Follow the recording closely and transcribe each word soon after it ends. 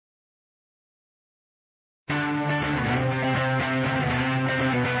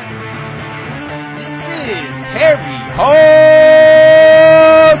Oh,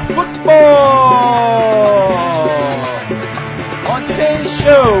 football! On today's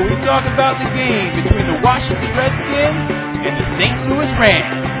show, we talk about the game between the Washington Redskins and the St. Louis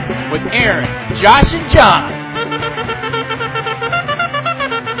Rams with Aaron, Josh, and John.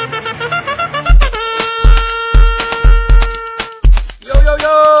 Yo,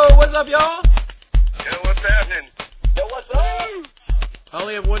 what's up, y'all? Yo, what's happening? Yo, what's up? I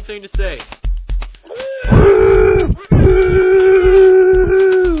only have one thing to say.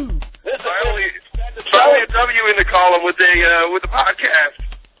 Finally a W in the column with the podcast.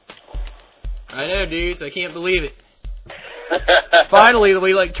 I know, dudes. I can't believe it. Finally,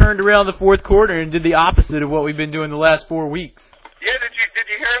 we turned around the fourth quarter and did the opposite of what we've been doing the last 4 weeks. Yeah, did you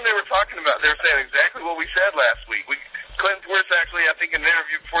hear them? They were saying exactly what we said last week. Clinton Twerce actually, I think, in an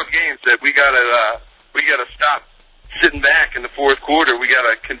interview before the game said we gotta stop sitting back in the fourth quarter. We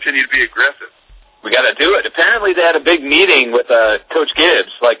gotta continue to be aggressive. We got to do it. Apparently, they had a big meeting with Coach Gibbs,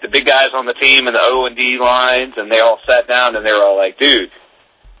 like the big guys on the team and the O&D lines, and they all sat down and they were all like, "Dude,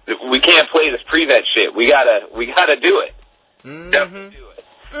 we can't play this prevent shit. We gotta do it."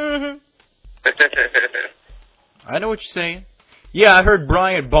 Mm-hmm. I know what you're saying. Yeah, I heard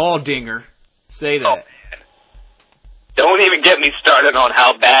Brian Baldinger say that. Oh, man. Don't even get me started on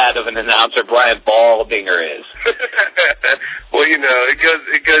how bad of an announcer Brian Baldinger is. Well,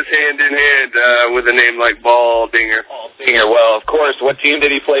 it goes hand in hand with a name like Baldinger. Baldinger. Well, of course. What team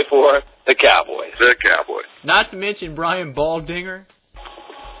did he play for? The Cowboys. The Cowboys. Not to mention Brian Baldinger,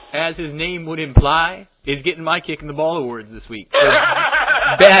 as his name would imply, is getting my Kicking the Ball awards this week.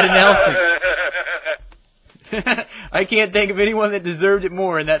 Bad announcing. I can't think of anyone that deserved it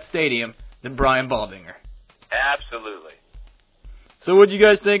more in that stadium than Brian Baldinger. Absolutely. So, what did you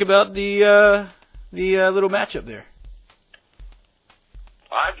guys think about the little matchup there?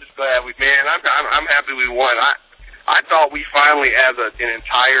 I'm just glad I'm happy we won. I thought we finally, as an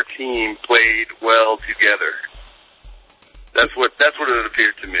entire team, played well together. That's what it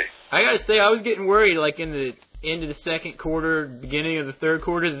appeared to me. I gotta say, I was getting worried, in the end of the second quarter, beginning of the third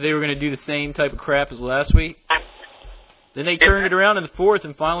quarter, that they were going to do the same type of crap as last week. Then they turned it around in the fourth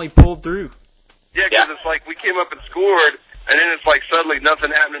and finally pulled through. Yeah, because it's like we came up and scored, and then it's like suddenly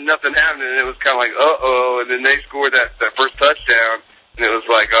nothing happened, and it was kind of like, uh-oh, and then they scored that first touchdown, and it was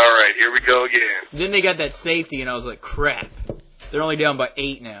like, all right, here we go again. Then they got that safety, and I was like, crap. They're only down by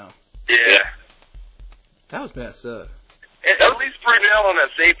 8 now. Yeah. That was messed up. At least Brunell on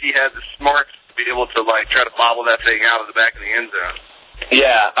that safety had the smarts to be able to, try to bobble that thing out of the back of the end zone.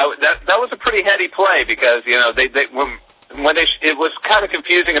 Yeah, that was a pretty heady play because, it was kind of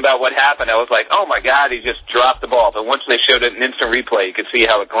confusing about what happened. I was like, oh, my God, he just dropped the ball. But once they showed it in instant replay, you could see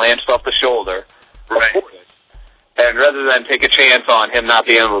how it glanced off the shoulder. Right. And rather than take a chance on him not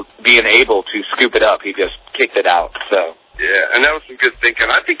being able to scoop it up, he just kicked it out. So. Yeah, and that was some good thinking.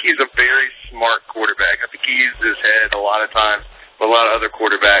 I think he's a very smart quarterback. I think he used his head a lot of times. A lot of other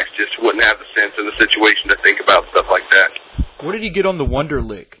quarterbacks just wouldn't have the sense in the situation to think about stuff like that. What did he get on the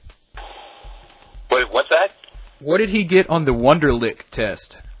Wonderlic? What's that? What did he get on the Wonderlic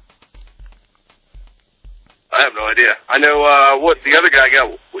test? I have no idea. I know what the other guy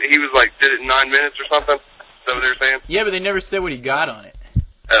got. He was did it in 9 minutes or something. Is that what they're saying? Yeah, but they never said what he got on it.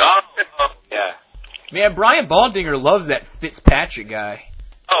 Yeah. Man, Brian Baldinger loves that Fitzpatrick guy.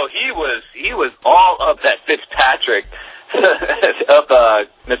 Oh, he was all up that Fitzpatrick, up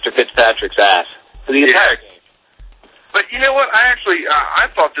Mr. Fitzpatrick's ass for the entire game. But you know what? I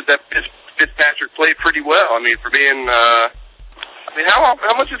thought that Fitzpatrick played pretty well. I mean, for being, how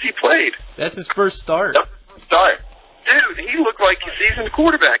much has he played? That's his first start. Dude, he looked like a seasoned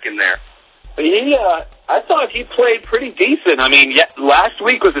quarterback in there. I thought he played pretty decent. I mean, last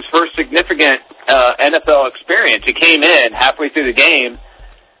week was his first significant NFL experience. He came in halfway through the game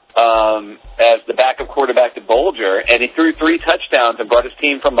as the backup quarterback to Bolger, and he threw 3 touchdowns and brought his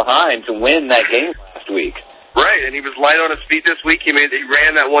team from behind to win that game last week. Right, and he was light on his feet this week. He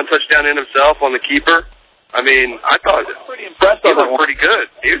ran that 1 touchdown in himself on the keeper. I mean, I thought he was pretty impressed. He looked pretty good.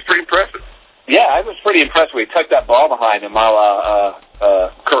 He was pretty impressive. Yeah, I was pretty impressed when he tucked that ball behind him while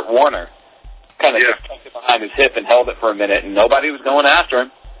Kurt Warner kind of just tucked it behind his hip and held it for a minute, and nobody was going after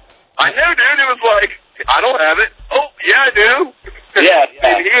him. I know, dude. It was like, I don't have it. Oh, yeah, I do. Yeah.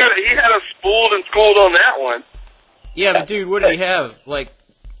 And he had us spooled and schooled on that one. Yeah, but dude, what did he have?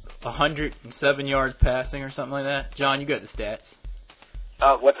 107 yards passing or something like that? John, you got the stats.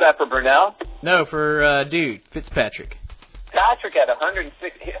 What's that for Brunell? No, for Fitzpatrick. Patrick had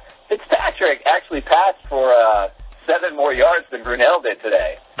 106. Fitzpatrick actually passed for 7 more yards than Brunell did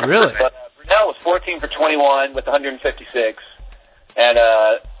today. Really? But Brunell was 14 for 21 with 156, and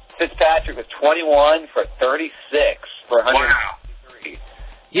Fitzpatrick with 21 for 36 for 103.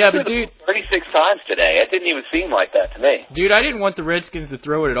 Yeah, but dude, 36 times today. It didn't even seem like that to me. Dude, I didn't want the Redskins to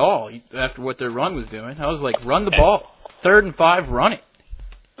throw it at all after what their run was doing. I was like, run the ball. 3rd and 5, run it.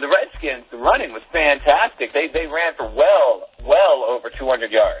 The Redskins, the running was fantastic. They ran for well over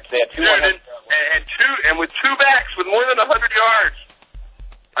 200 yards. They had 200 and with two backs with more than 100 yards.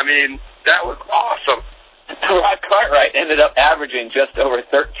 I mean, that was awesome. Rod Cartwright ended up averaging just over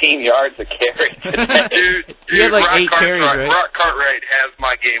 13 yards a carry today. Dude, he had like 8 carries, right? Rod Cartwright has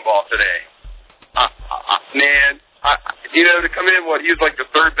my game ball today. Man, to come in, he was like the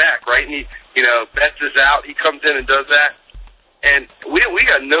 3rd back, right? And Betts is out. He comes in and does that. And we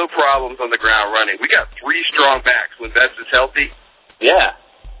got no problems on the ground running. We got 3 strong backs when Betts is healthy. Yeah.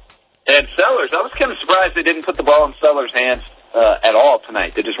 And Sellers, I was kind of surprised they didn't put the ball in Sellers' hands at all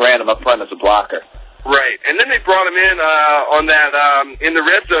tonight. They just ran him up front as a blocker. Right, and then they brought him in on that in the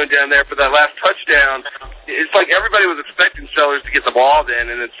red zone down there for that last touchdown. It's like everybody was expecting Sellers to get the ball then,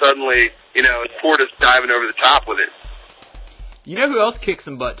 and then suddenly, it's Portis diving over the top with it. You know who else kicked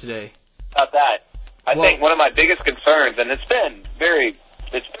some butt today? About that, I think one of my biggest concerns, and it's been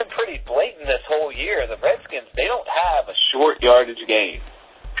pretty blatant this whole year. The Redskins, they don't have a short yardage game.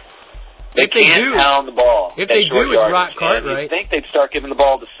 They can't pound the ball. If they do, it's Rod Cartwright. You'd think they'd start giving the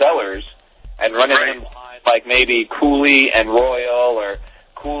ball to Sellers and running him like maybe Cooley and Royal or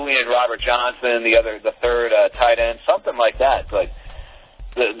Cooley and Robert Johnson, the third tight end, something like that. But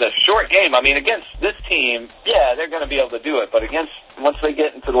the short game, I mean, against this team, yeah, they're going to be able to do it. But once they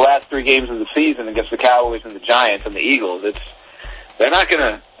get into the last 3 games of the season against the Cowboys and the Giants and the Eagles, they're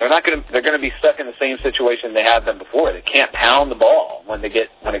going to be stuck in the same situation they have been before. They can't pound the ball when it gets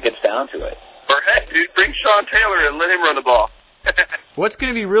down to it. Or heck, dude, bring Sean Taylor and let him run the ball. What's going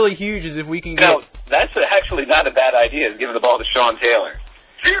to be really huge is if we can get... that's actually not a bad idea, is giving the ball to Sean Taylor.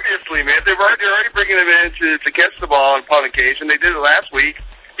 Seriously, man. They're already bringing him in to catch the ball on punt occasion. They did it last week.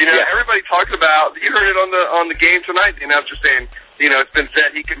 Everybody talks about... You heard it on the game tonight. The announcer saying, it's been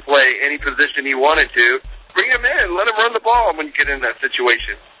said he can play any position he wanted to. Bring him in. Let him run the ball when you get in that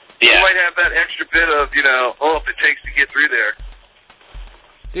situation. Yeah. You might have that extra bit of, if it takes to get through there.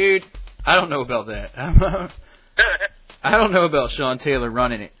 Dude, I don't know about that. I don't know about Sean Taylor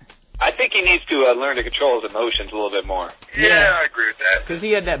running it. I think he needs to learn to control his emotions a little bit more. Yeah, I agree with that. Because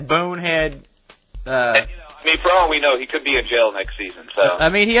he had that bonehead... for all we know, he could be in jail next season.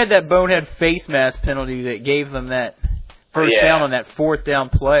 So he had that bonehead face mask penalty that gave them that first down on that 4th down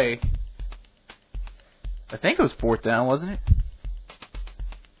play. I think it was 4th down, wasn't it?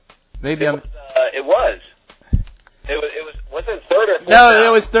 Maybe it was. Was it 3rd or 4th No, down?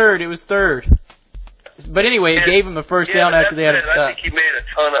 it was 3rd. It was 3rd. But anyway, it gave him a first down after they had it stopped. I think he made a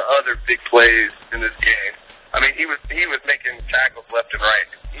ton of other big plays in this game. I mean, he was making tackles left and right.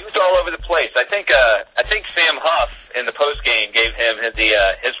 He was all over the place. I think Sam Huff in the post game gave him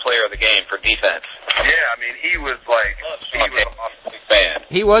his player of the game for defense. Yeah, I mean, he was an awesome fan.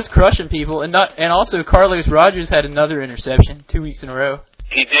 He was crushing people, and also Carlos Rogers had another interception 2 weeks in a row.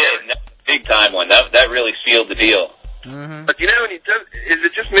 He did, big time one. That really sealed the deal. Mm-hmm. But when he does, is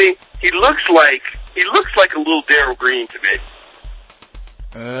it just me? He looks like a little Darryl Green to me.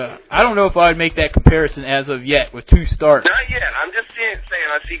 I don't know if I would make that comparison as of yet with 2 starts. Not yet. I'm just saying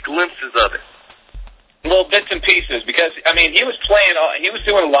I see glimpses of it. Little bits and pieces, because he was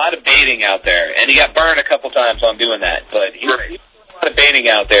doing a lot of baiting out there, and he got burned a couple times on doing that. But he was doing a lot of baiting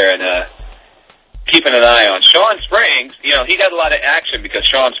out there and keeping an eye on Sean Springs. He got a lot of action because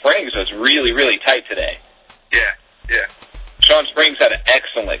Sean Springs was really, really tight today. Yeah. Sean Springs had an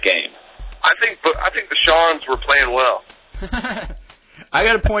excellent game. I think the Seans were playing well. I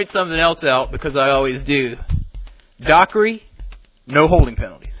got to point something else out because I always do. Dockery, no holding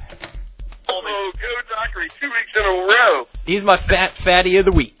penalties. Oh, go Dockery, 2 weeks in a row. He's my fatty of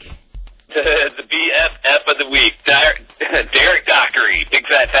the week. The BFF of the week, Derek Dockery, big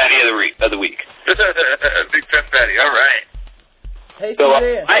fat fatty of the week. Big fat fatty, all right. Hey, so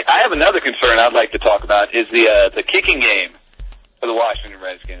I have another concern I'd like to talk about is the kicking game for the Washington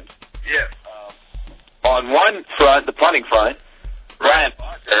Redskins. Yes. On one front, the punting front, Brian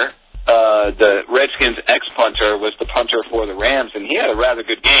Parker, the Redskins' ex-punter, was the punter for the Rams, and he had a rather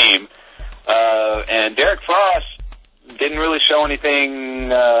good game. And Derek Frost didn't really show anything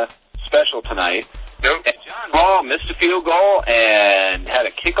special tonight. Nope. And John Hall missed a field goal and had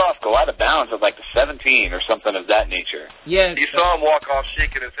a kickoff go out of bounds at like the 17 or something of that nature. Yeah. You saw him walk off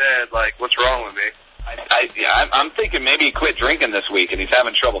shaking his head like, what's wrong with me? I'm thinking maybe he quit drinking this week and he's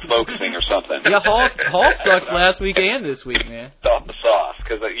having trouble focusing or something. Yeah, Hall sucked last week and this week, man. Off the sauce,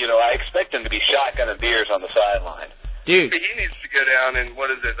 because I expect him to be shotgunning beers on the sideline. Dude. He needs to go down and, go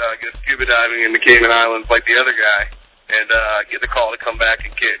scuba diving in the Cayman Islands like the other guy and get the call to come back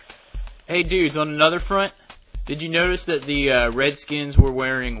and kick. Hey, dudes, on another front, did you notice that the Redskins were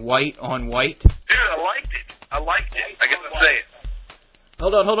wearing white on white? Dude, I liked it. I gotta say it.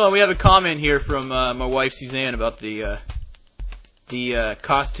 Hold on. We have a comment here from my wife, Suzanne, about the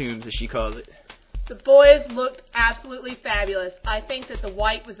costumes, as she calls it. The boys looked absolutely fabulous. I think that the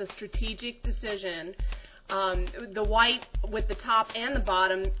white was a strategic decision. The white with the top and the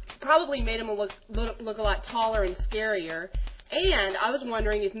bottom probably made them look a lot taller and scarier. And I was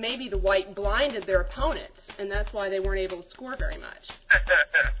wondering if maybe the white blinded their opponents, and that's why they weren't able to score very much.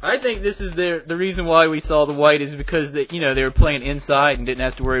 I think this is the reason why we saw the white is because they were playing inside and didn't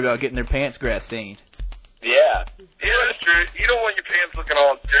have to worry about getting their pants grass stained. Yeah, that's true. You don't want your pants looking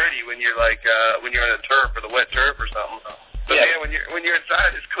all dirty when you're when you're on the turf or the wet turf or something. But yeah, when you're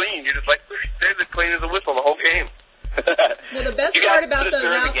inside, it's clean. You're just like they're as clean as a whistle the whole game. Well, the best part about those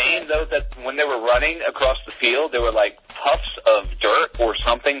during the game, though, that when they were running across the field, there were like puffs of dirt or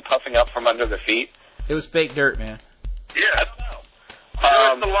something puffing up from under their feet. It was fake dirt, man. Yeah, I don't know.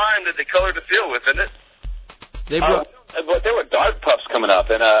 It's the lime that they colored the field with, isn't it? But there were dark puffs coming up,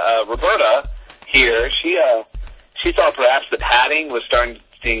 and Roberta here, she thought perhaps the padding was starting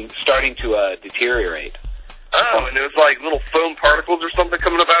to deteriorate. Oh, and it was like little foam particles or something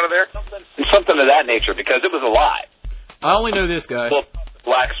coming up out of there? Something of that nature, because it was a lie. I only know this guy.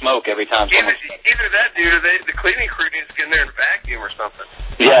 Black smoke every time someone... Either that dude or the cleaning crew needs to get in there and vacuum or something.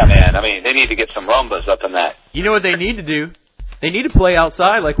 Yeah, man. I mean, they need to get some rumbas up in that. You know what they need to do? They need to play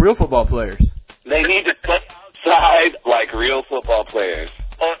outside like real football players. They need to play outside like real football players.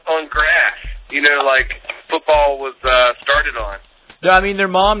 On grass, like football was started on. No, I mean, their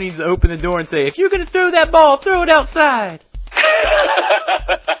mom needs to open the door and say, if you're going to throw that ball, throw it outside.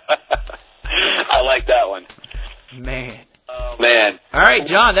 I like that one. Man. Man. All right,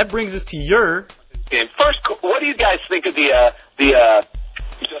 John, that brings us to your game. First, what do you guys think of the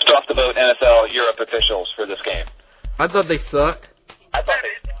just off the boat NFL Europe officials for this game? I thought they sucked. It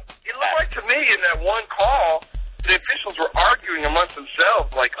looked like to me in that one call, the officials were arguing amongst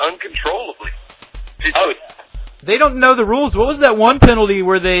themselves like uncontrollably. They don't know the rules. What was that one penalty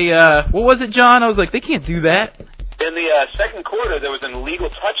where they, what was it, John? I was like, they can't do that. In the second quarter, there was an illegal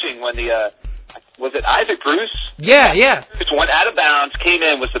touching when was it Isaac Bruce? Yeah. Just went out of bounds, came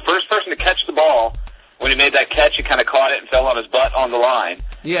in, was the first person to catch the ball. When he made that catch, he kind of caught it and fell on his butt on the line.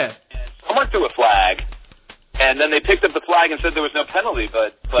 Yeah. And someone threw a flag, and then they picked up the flag and said there was no penalty,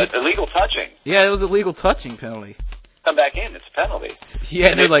 but illegal touching. Yeah, it was a legal touching penalty. Come back in, it's a penalty.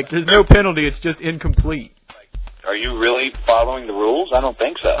 Yeah, they're like, there's no penalty, it's just incomplete. Are you really following the rules? I don't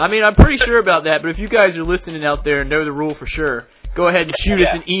think so. I mean, I'm pretty sure about that, but if you guys are listening out there and know the rule for sure, go ahead and shoot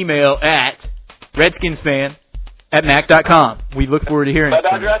us an email at redskinsfan@mac.com. We look forward to hearing web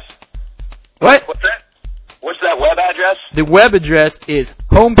from address? You. What? What's that? What's that web address? The web address is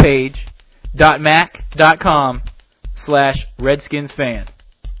homepage.mac.com/redskinsfan.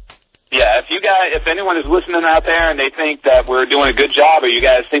 Yeah, if anyone is listening out there and they think that we're doing a good job or you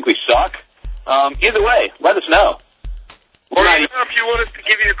guys think we suck, either way, let us know. Or even if you want us to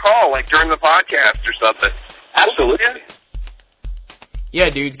give you a call, like during the podcast or something. Absolutely. Yeah,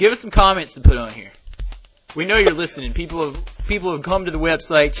 dudes, give us some comments to put on here. We know you're listening. People have come to the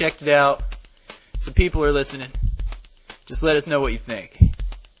website, checked it out. So people are listening. Just let us know what you think.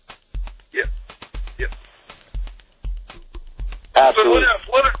 Yep. Absolutely. So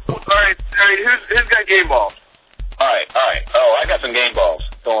what else? All right, who's got game balls? All right. Oh, I got some game balls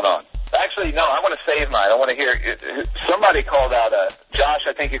going on. Actually, no, I want to save mine. I want to hear. Somebody called out. Josh,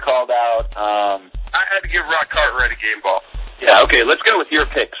 I think you called out. I had to give Rock Cartwright a game ball. Yeah. Okay. Let's go with your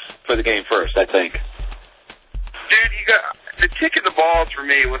picks for the game first. I think. Dude, you got the kicking the balls for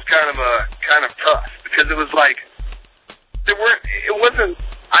me was kind of tough because it was like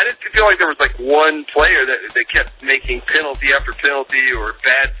I didn't feel like there was like one player that kept making penalty after penalty or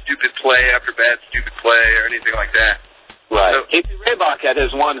bad stupid play after bad stupid play or anything like that. Right. So, Casey Raybach had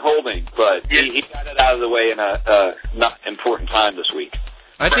his one holding, but he got it out of the way in a not important time this week.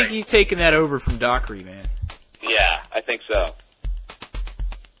 I think he's taking that over from Dockery, man. Yeah, I think so.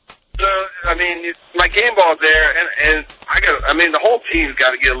 So, I mean, my game ball's there, and the whole team's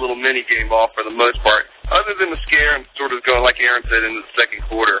got to get a little mini game ball for the most part. Other than the scare and sort of going, like Aaron said, into the second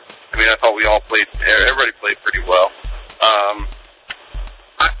quarter. I mean, I thought everybody played pretty well.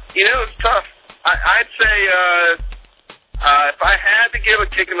 It's tough. I'd say, if I had to give a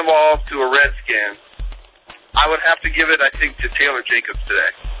kick in the balls to a Redskin, I would have to give it, I think, to Taylor Jacobs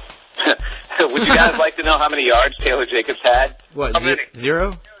today. Would you guys like to know how many yards Taylor Jacobs had? What, how many?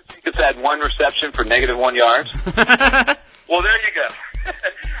 0? Jacobs had 1 reception for -1 yards. Well, there you go.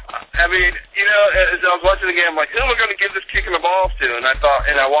 I mean, you know, as I was watching the game, I'm like, who am I going to give this kicking the balls to? And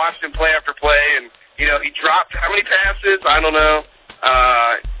I watched him play after play, and, you know, he dropped how many passes? I don't know.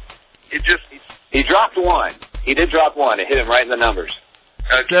 He dropped 1. He did drop 1. It hit him right in the numbers.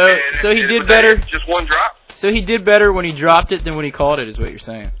 Okay, So he did better. Just 1 drop? So he did better when he dropped it than when he caught it, is what you're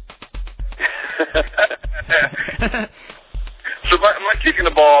saying. So my kicking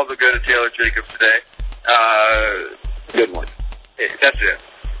the balls will go to Taylor Jacobs today. Good one. That's it.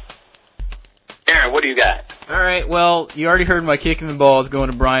 Aaron, what do you got? All right, well, you already heard my kicking the balls going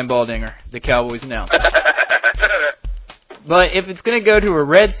to Brian Baldinger, the Cowboys announcer. But if it's going to go to a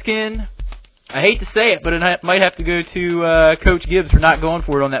Redskin, I hate to say it, but it might have to go to Coach Gibbs for not going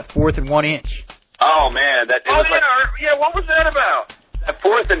for it on that 4th and 1 inch. Oh, man. What was that about? That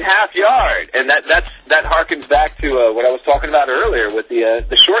 4th and half yard, and that harkens back to what I was talking about earlier with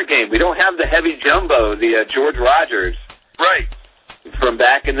the short game. We don't have the heavy jumbo, the George Rogers, right, from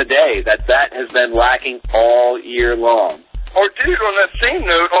back in the day. That has been lacking all year long. Or, dude, on that same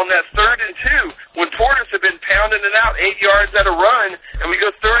note, on that 3rd and 2, when Portis had been pounding it out 8 yards at a run, and we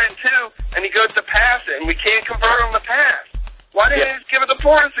go 3rd and 2, and he goes to pass it, and we can't convert on the pass. Why didn't he just give it to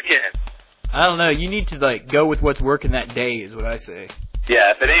Portis again? I don't know. You need to go with what's working that day, is what I say.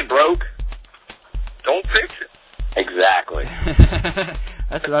 Yeah, if it ain't broke, don't fix it. Exactly.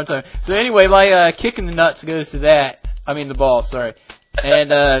 That's what I'm talking. So anyway, my kick in the nuts goes to that. I mean the ball, sorry.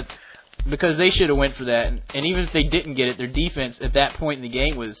 And because they should have went for that. And even if they didn't get it, their defense at that point in the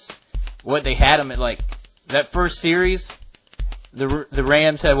game was what they had them at. Like that first series, the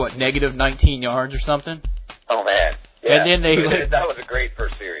Rams had negative 19 yards or something. Oh man. Yeah. And then that was a great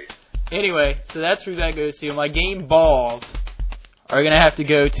first series. Anyway, so that's who that goes to. My game balls are going to have to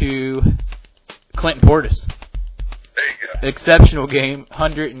go to Clinton Portis. There you go. Exceptional game.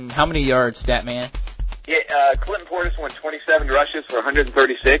 100 and how many yards, Statman? Yeah, Clinton Portis won 27 rushes for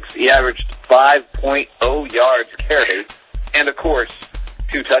 136. He averaged 5.0 yards carry, and of course,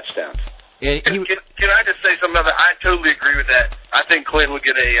 2 touchdowns. Yeah, Can I just say something about that? I totally agree with that. I think Clinton would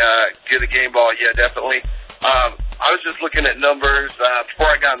get a game ball. Yeah, definitely. I was just looking at numbers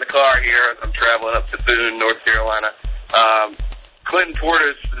before I got in the car here. I'm traveling up to Boone, North Carolina. Clinton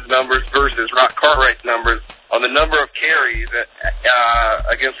Portis' numbers versus Rock Cartwright's numbers on the number of carries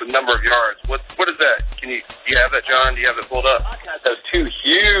against the number of yards. What is that? Do you have that, John? Do you have it pulled up? Those 2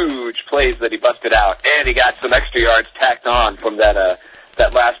 huge plays that he busted out, and he got some extra yards tacked on from that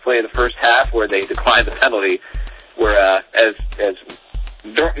last play of the first half where they declined the penalty. Where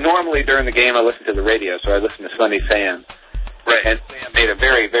normally during the game I listen to the radio, so I listen to Sunday Sam. Right. And Sam made a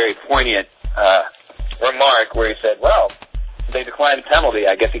very, very poignant remark where he said, well, they declined the penalty,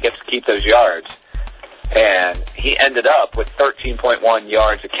 I guess he gets to keep those yards. And he ended up with 13.1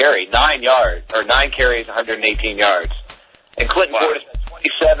 yards a carry, 9 carries, 118 yards. And Clinton Portis had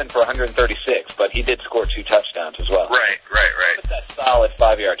 27 for 136, but he did score 2 touchdowns as well. Right. That's solid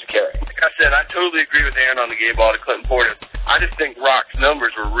 5 yards a carry. Like I said, I totally agree with Aaron on the game ball to Clinton Portis. I just think Rock's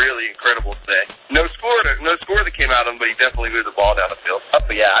numbers were really incredible today. No score that came out of him, but he definitely moved the ball down the field.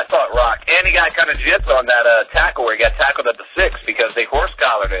 Yeah, I thought Rock, and he got kind of gypped on that tackle where he got tackled at the 6 because they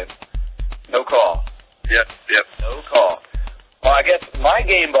horse-collared him. No call. Yep. No call. Well, I guess my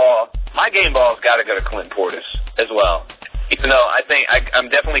game ball's got to go to Clinton Portis as well. Even though I think I'm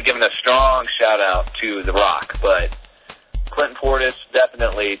definitely giving a strong shout-out to The Rock, but Clinton Portis,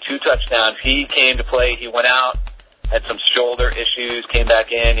 definitely 2 touchdowns. He came to play. He went out, had some shoulder issues, came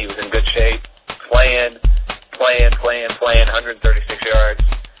back in. He was in good shape, playing, 136 yards.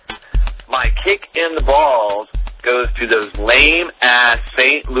 My kick in the balls goes to those lame-ass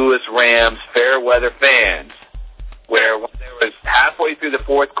St. Louis Rams fair-weather fans, where when there was halfway through the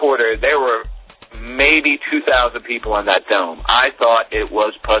fourth quarter, there were maybe 2,000 people in that dome. I thought it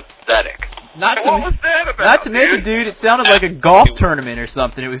was pathetic. What was that about? Not to mention, dude, it sounded like a golf tournament or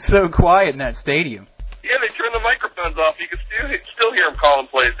something. It was so quiet in that stadium. Yeah, they turned the microphones off. You could still hear them calling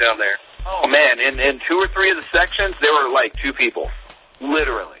plays down there. Oh, man, in 2 or 3 of the sections, there were like 2 people.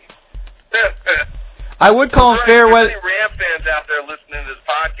 Literally. I would call them fair weather. Ram fans out there listening to this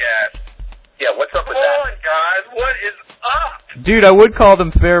podcast. Yeah, what's up with Come that? on, guys. What is up? Dude, I would call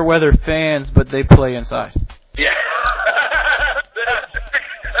them fair weather fans, but they play inside. Yeah.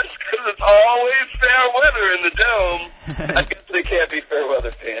 That's because it's always fair weather in the dome. I guess they can't be fair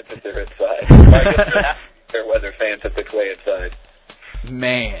weather fans if they're inside. I guess they have to be fair weather fans if they play inside.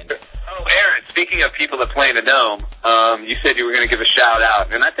 Man. Oh, Aaron, speaking of people that play in a dome, you said you were going to give a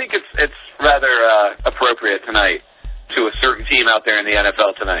shout-out, and I think it's rather appropriate tonight to a certain team out there in the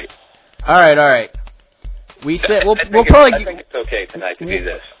NFL tonight. All right. We said we'll I probably. think it's okay tonight to do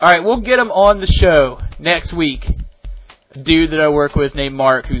this. All right, we'll get him on the show next week. A dude that I work with named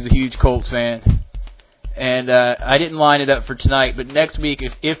Mark, who's a huge Colts fan, and I didn't line it up for tonight, but next week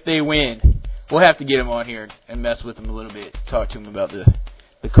if they win, we'll have to get him on here and mess with him a little bit, talk to him about the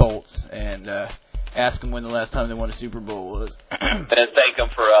Colts, and ask him when the last time they won a Super Bowl was. And thank him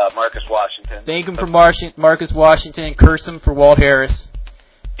for Marcus Washington. Thank him for Marcus Washington. Curse him for Walt Harris.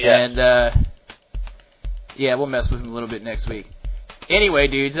 Yeah. And yeah, we'll mess with him a little bit next week. Anyway,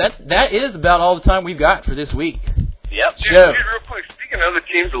 dudes, that is about all the time we've got for this week. Yep. Dude, real quick, speaking of other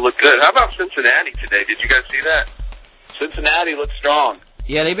teams that look good, how about Cincinnati today? Did you guys see that? Cincinnati looks strong.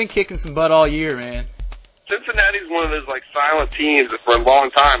 Yeah, they've been kicking some butt all year, man. Cincinnati's one of those like silent teams that for a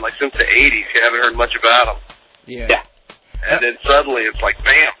long time, like since the 80s, you haven't heard much about them. Yeah. And then suddenly it's like,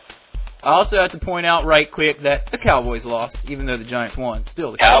 bam. I also have to point out right quick that the Cowboys lost, even though the Giants won.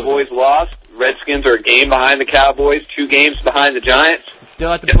 Still, the Cowboys lost. Redskins are a game behind the Cowboys, 2 games behind the Giants.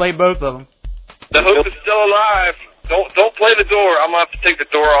 Still have to play both of them. The hope is still alive. Don't play the door. I'm going to have to take the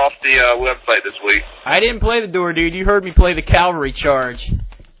door off the website this week. I didn't play the door, dude. You heard me play the cavalry charge.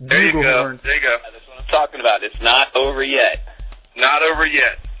 There you go. Horns. There you go. That's what I'm talking about. It's not over yet. Not over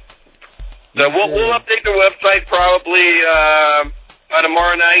yet. So we'll update the website probably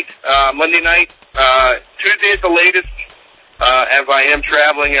tomorrow night, Monday night. Tuesday is the latest, as I am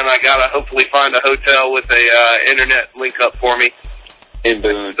traveling, and I got to hopefully find a hotel with a internet link up for me. In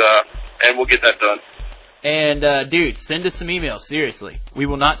Boone. And we'll get that done. And, dude, send us some emails, seriously. We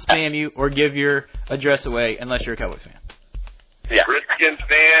will not spam you or give your address away unless you're a Cowboys fan. Yeah.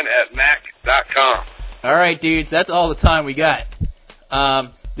 RedskinsFan@mac.com. All right, dudes, that's all the time we got.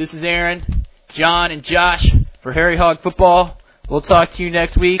 This is Aaron, John, and Josh for Harry Hog Football. We'll talk to you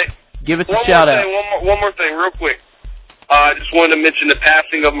next week. Give us a shout-out. One more thing, real quick. I just wanted to mention the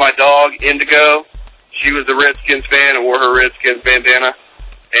passing of my dog, Indigo. She was a Redskins fan and wore her Redskins bandana,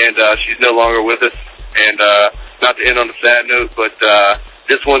 and she's no longer with us. And not to end on a sad note, but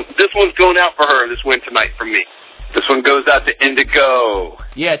this one's going out for her. This win tonight from me. This one goes out to Indigo.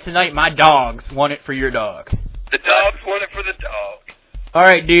 Yeah, tonight my dogs want it for your dog. The dogs want it for the dog. All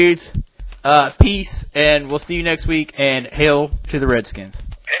right, dudes. Peace, and we'll see you next week. And hail to the Redskins.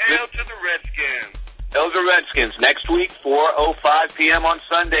 Hail to the Redskins. Hail to the Redskins. Next week, 4:05 p.m. on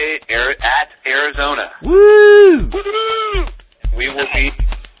Sunday at Arizona. Woo! Woo-hoo! We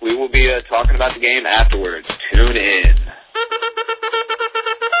will be talking about the game afterwards. Tune in.